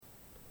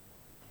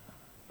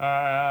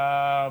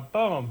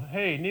Boom.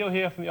 Hey, Neil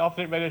here from the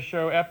Alternate Radio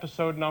Show,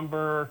 episode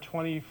number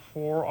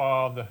 24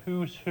 of the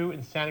Who's Who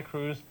in Santa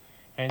Cruz.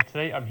 And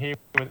today I'm here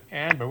with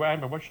Amber.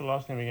 Amber, what's your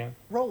last name again?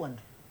 Rowland.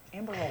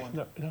 Amber Rowland.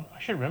 No, I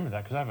should remember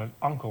that because I have an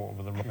uncle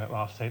with that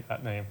last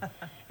that name.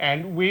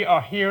 And we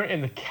are here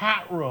in the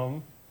cat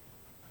room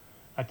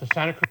at the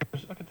Santa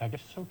Cruz. Look at that.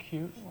 It's so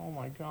cute. Oh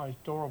my God, it's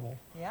adorable.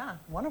 Yeah,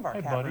 one of our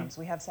cat buddy. rooms.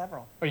 We have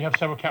several. Oh, you have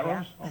several cat Yeah.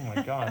 rooms? Oh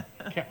my God.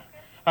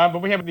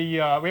 But we have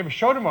a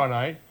show tomorrow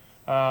night,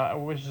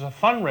 which is a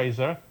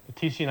fundraiser that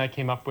TC and I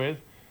came up with,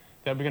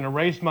 that we're going to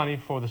raise money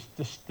for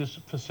this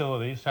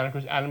facility, Santa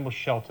Cruz Animal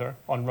Shelter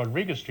on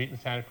Rodriguez Street in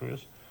Santa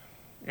Cruz.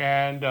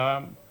 And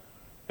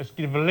it's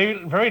a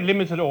very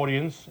limited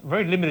audience,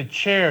 very limited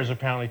chairs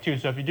apparently too.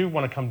 So if you do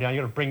want to come down,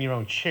 you got to bring your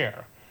own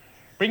chair.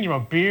 Bring your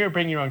own beer,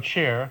 bring your own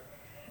chair,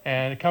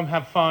 and come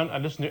have fun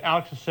and listen to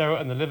Alex and Sarah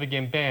and the Live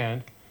Again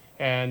Band.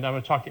 And I'm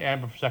going to talk to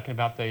Amber for a second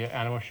about the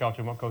animal shelter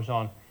and what goes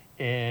on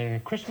in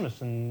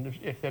Christmas and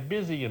if they're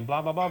busy and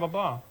blah, blah, blah, blah,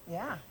 blah.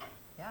 Yeah.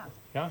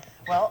 Yeah?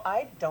 Well,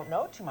 I don't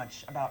know too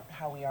much about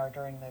how we are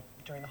during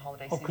the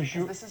holiday season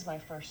because this is my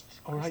first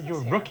Christmas right, you're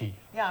a here. rookie.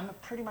 Yeah, I'm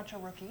pretty much a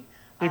rookie.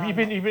 You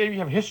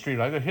have history,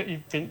 like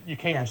you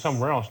came from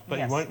somewhere else, but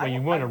yes.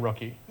 you weren't a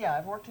rookie. Yeah,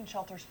 I've worked in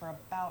shelters for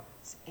about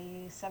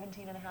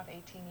 17 and a half,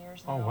 18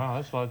 years now. Oh wow,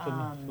 that's a lot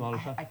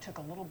of time. I took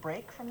a little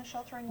break from the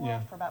sheltering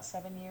world for about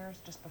 7 years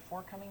just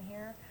before coming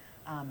here.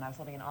 I was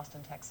living in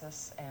Austin,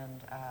 Texas,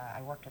 and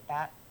I worked at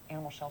that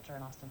animal shelter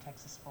in Austin,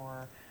 Texas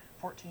for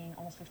 14,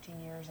 almost 15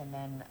 years, and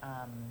then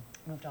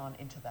moved on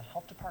into the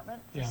health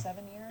department for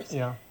 7 years.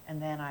 Yeah.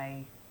 And then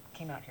I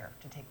came out here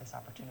to take this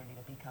opportunity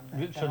to become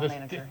the general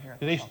manager here at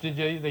the shelter.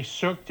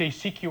 Did they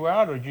seek you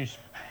out, or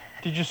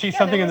did you see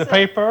something in the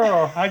paper,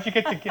 or how'd you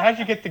get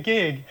the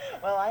gig?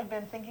 Well, I'd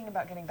been thinking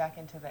about getting back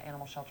into the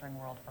animal sheltering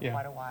world for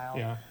quite a while.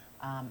 Yeah.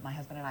 My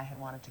husband and I had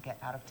wanted to get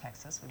out of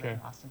Texas. We live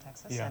in Austin,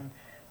 Texas, and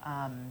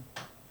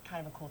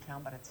kind of a cool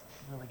town, but it's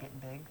really getting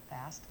big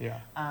fast. Yeah.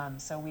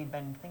 So we'd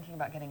been thinking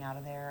about getting out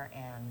of there,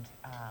 and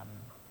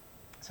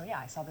so yeah,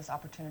 I saw this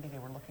opportunity. They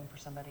were looking for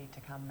somebody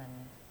to come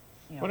and,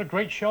 you know. What a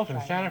great shelter,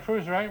 Santa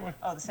Cruz, right?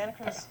 Oh, the Santa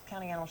Cruz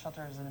County Animal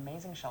Shelter is an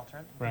amazing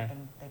shelter. Right.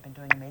 They've been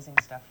doing amazing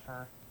stuff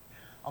for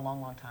a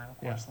long, long time. Of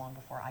course, long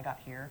before I got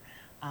here.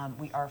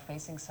 We are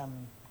facing some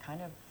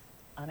kind of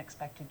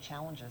unexpected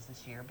challenges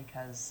this year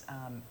because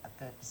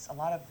a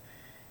lot of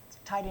it's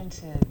tied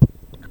into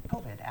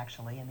COVID,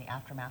 actually, in the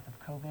aftermath of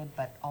COVID,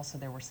 but also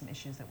there were some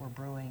issues that were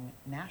brewing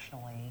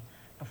nationally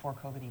before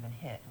COVID even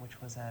hit,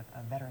 which was a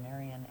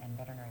veterinarian and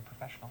veterinary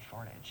professional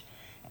shortage.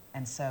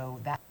 And so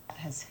that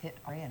has hit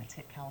Oregon, it's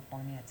hit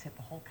California, it's hit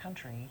the whole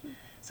country.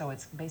 So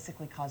it's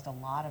basically caused a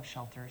lot of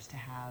shelters to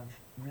have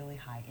really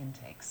high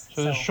intakes.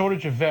 So there's a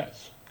shortage of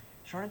vets.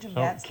 Shortage of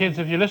vets. Kids,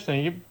 if you're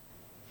listening,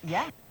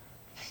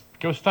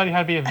 go study how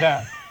to be a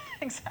vet.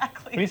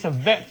 Exactly. We need some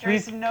vets.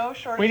 There's no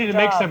shortage of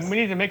jobs. We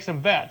need to make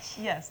some vets.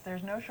 Yes,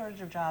 there's no shortage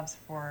of jobs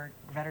for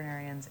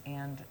veterinarians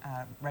and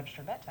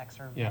registered vet techs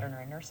or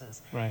veterinary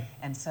nurses. Right.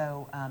 And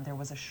so there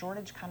was a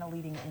shortage kind of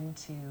leading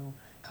into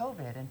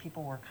COVID, and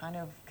people were kind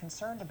of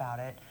concerned about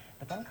it.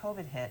 But then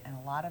COVID hit, and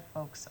a lot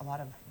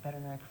of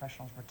veterinary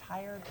professionals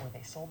retired, or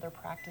they sold their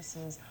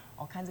practices.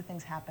 All kinds of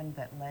things happened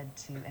that led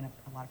to, and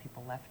a lot of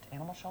people left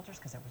animal shelters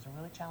because it was a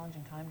really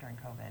challenging time during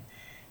COVID.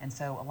 And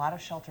so a lot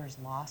of shelters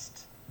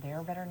lost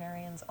their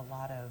veterinarians. A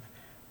lot of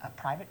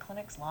private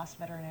clinics lost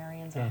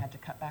veterinarians and had to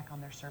cut back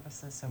on their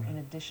services. So in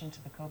addition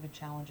to the COVID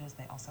challenges,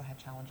 they also had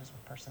challenges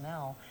with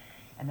personnel.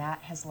 And that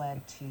has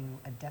led to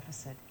a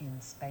deficit in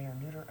spay or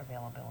neuter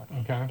availability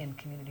in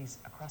communities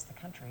across the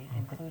country,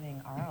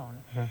 including our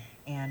own.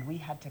 And we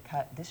had to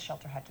this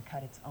shelter had to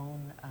cut its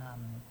own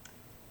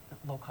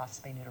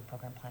low-cost spay-neuter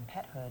program, Planned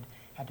Parenthood,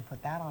 had to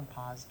put that on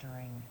pause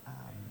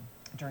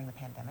during the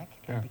pandemic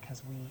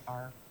because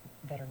our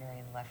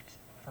veterinarian left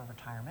for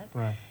retirement.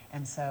 Right.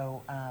 And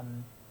so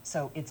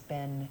we've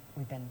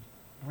been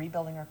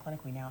rebuilding our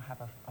clinic. We now have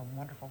a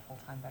wonderful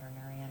full-time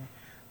veterinarian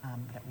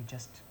that we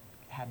just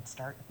had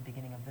start at the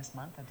beginning of this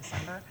month of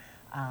December,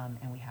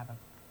 and we have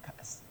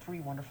 3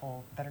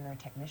 wonderful veterinary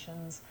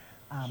technicians.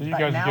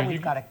 But now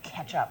we've got to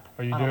catch up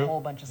on a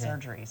whole bunch of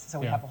surgeries. So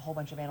we have a whole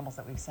bunch of animals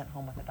that we've sent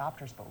home with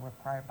adopters, but we're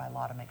required by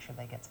law to make sure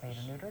they get spayed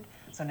or neutered.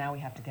 So now we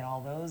have to get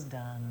all those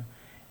done.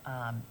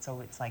 So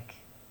it's like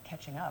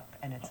catching up,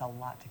 and it's a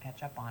lot to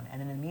catch up on.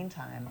 And in the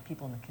meantime,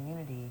 people in the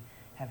community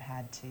have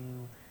had to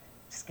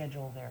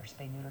schedule their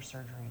spay-neuter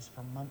surgeries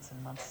for months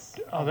and months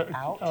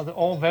out. Are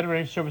all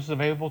veterinary services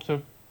available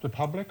to the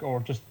public, or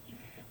just?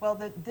 Well,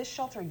 this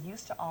shelter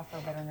used to offer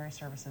veterinary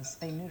services,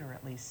 spay-neuter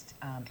at least,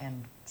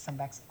 and some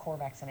core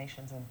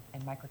vaccinations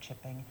and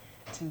microchipping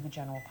to the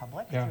general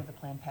public through the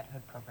Planned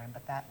Parenthood program.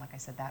 But that, like I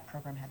said, that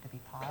program had to be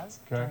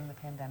paused during the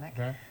pandemic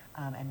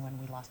and when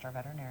we lost our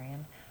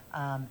veterinarian.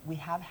 We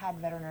have had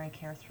veterinary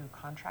care through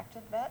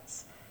contracted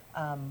vets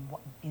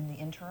in the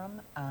interim,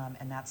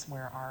 and that's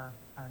where our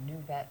new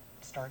vet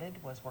started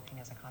was working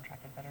as a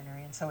contracted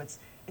veterinarian. So it's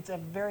a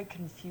very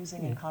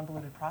confusing and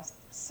convoluted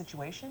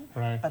situation.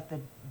 Right. But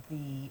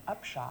the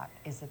upshot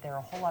is that there are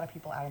a whole lot of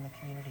people out in the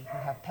community who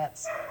have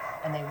pets,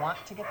 and they want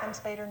to get them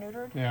spayed or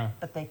neutered,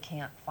 but they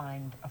can't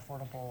find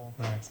affordable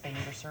spay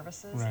neuter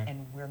services,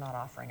 and we're not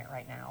offering it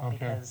right now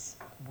because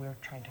we're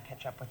trying to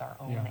catch up with our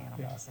own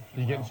animals. If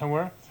you You will. getting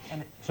somewhere?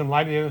 And Some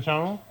light at the end of the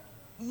tunnel?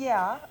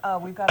 yeah,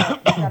 we've got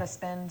to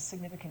spend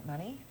significant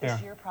money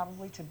this year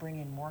probably to bring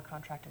in more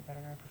contracted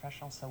veterinary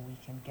professionals so we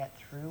can get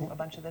through a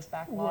bunch of this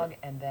backlog,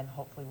 and then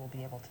hopefully we'll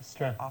be able to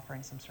start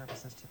offering some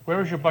services to the Where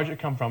does your community. budget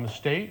come from? The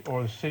state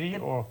or the city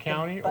or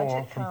county or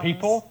budget from comes-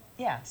 people?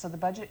 Yeah, so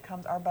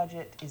our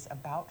budget is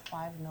about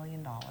 $5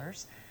 million.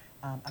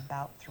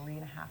 About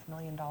 $3.5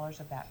 million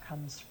of that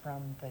comes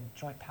from the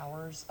Joint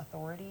Powers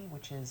Authority,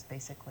 which is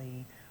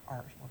basically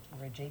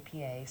we're a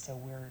JPA, so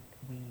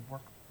we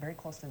work very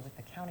closely with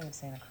the County of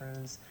Santa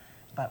Cruz,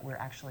 but we're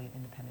actually an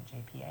independent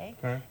JPA.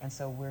 Okay. And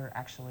so we're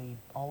actually,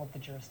 all of the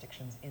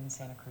jurisdictions in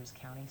Santa Cruz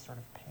County sort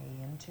of pay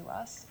into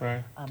us.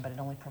 Right. But it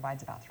only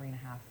provides about $3.5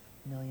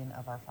 million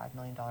of our $5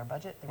 million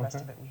budget. The rest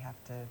of it we have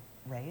to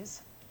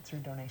raise through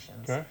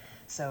donations. Okay.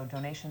 So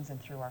donations, and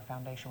through our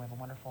foundation, we have a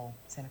wonderful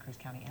Santa Cruz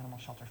County Animal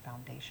Shelter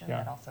Foundation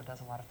that also does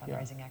a lot of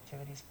fundraising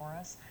activities for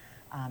us.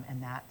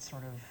 And that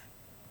sort of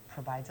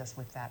provides us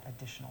with that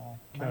additional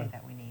money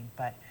that we need.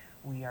 But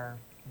we're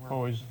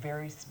Always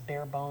very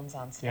bare bones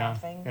on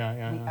staffing. We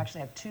actually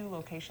have two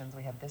locations.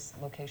 We have this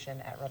location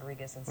at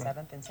Rodriguez and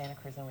 7th in Santa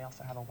Cruz, and we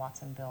also have a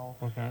Watsonville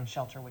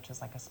shelter, which is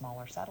like a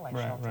smaller satellite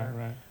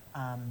shelter.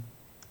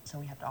 So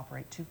we have to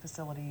operate two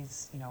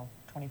facilities,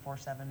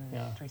 24/7,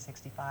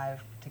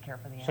 365 to care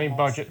for the animals. Same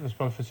budget as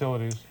both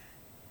facilities.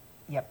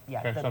 Yep, yeah.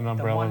 Okay, The some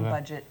umbrella one there.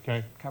 budget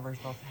Okay. covers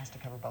both, has to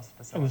cover both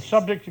facilities. And the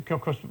subject,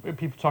 of course,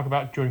 people talk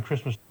about during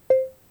Christmas,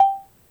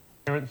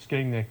 parents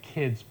getting their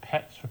kids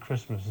pets for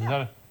Christmas. Is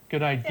that a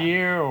good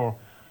idea, or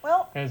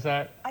well, is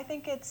that? I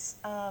think it's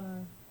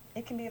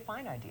it can be a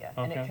fine idea,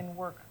 and it can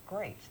work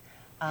great.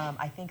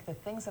 I think the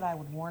things that I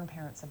would warn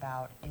parents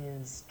about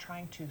is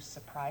trying to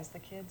surprise the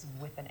kids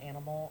with an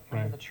animal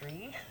under the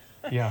tree.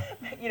 Yeah.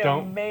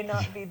 May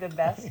not be the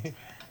best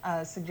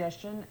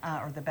suggestion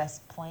or the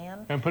best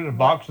plan. And put it in a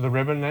box with a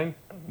ribbon then?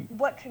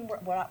 What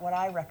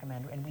I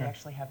recommend, and we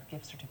actually have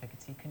gift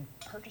certificates. You can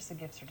purchase a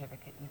gift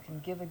certificate. You can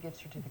give a gift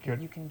certificate.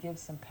 Good. You can give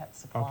some pet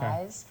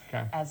supplies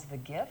Okay. as the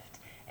gift.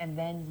 And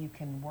then you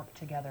can work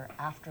together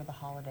after the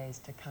holidays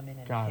to come in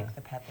and pick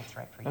the pet that's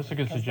right for you. That's a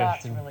good because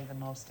suggestion. That's really the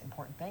most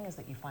important thing, is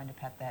that you find a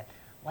pet that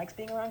likes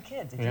being around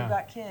kids. If Yeah. you've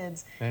got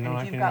kids, They and know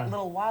if I you've can, got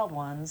little wild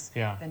ones,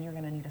 Yeah. then you're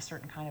going to need a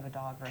certain kind of a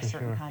dog or a For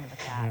certain sure. kind of a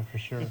cat. Yeah, for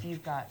sure. If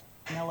you've got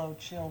mellow,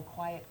 chill,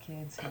 quiet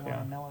kids who want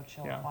Yeah. a mellow,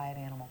 chill, Yeah. quiet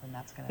animal, then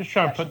that's going to Just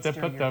try to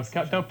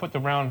don't put the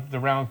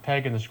round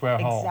peg in the square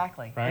hole.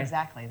 Exactly, right?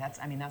 exactly. That's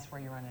where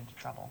you run into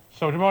trouble.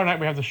 So tomorrow night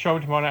we have the show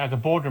tomorrow night at the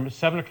boardroom at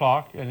 7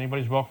 o'clock.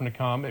 Anybody's welcome to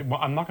come.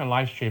 I'm not going to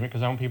live stream it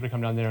because I want people to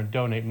come down there and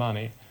donate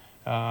money.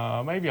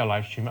 Maybe I'll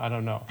live stream it. I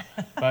don't know.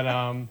 But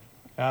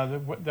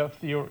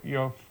your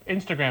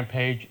Instagram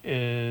page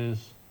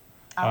is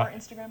Our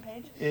Instagram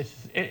page?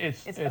 It's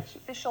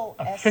official.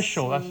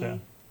 Official. SC, that's it.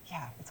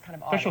 Yeah, it's kind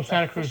of Official odd.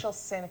 Santa Cruz. Official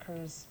Santa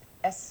Cruz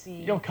SC.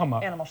 You'll come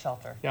up. Animal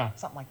Shelter. Yeah.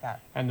 Something like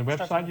that. And the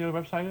website. You know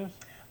what the website is?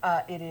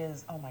 It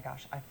is. Oh my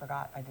gosh, I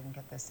forgot. I didn't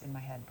get this in my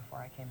head before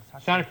I came to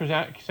talk Santa to you.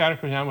 Cruz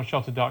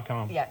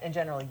SantaCruzAnimalShelter.com. Yeah, in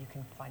general, you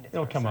can find it.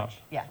 It'll through a come up. search.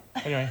 Yeah.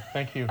 Anyway,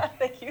 thank you.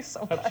 Thank you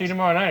so much. See you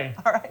tomorrow night.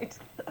 All right.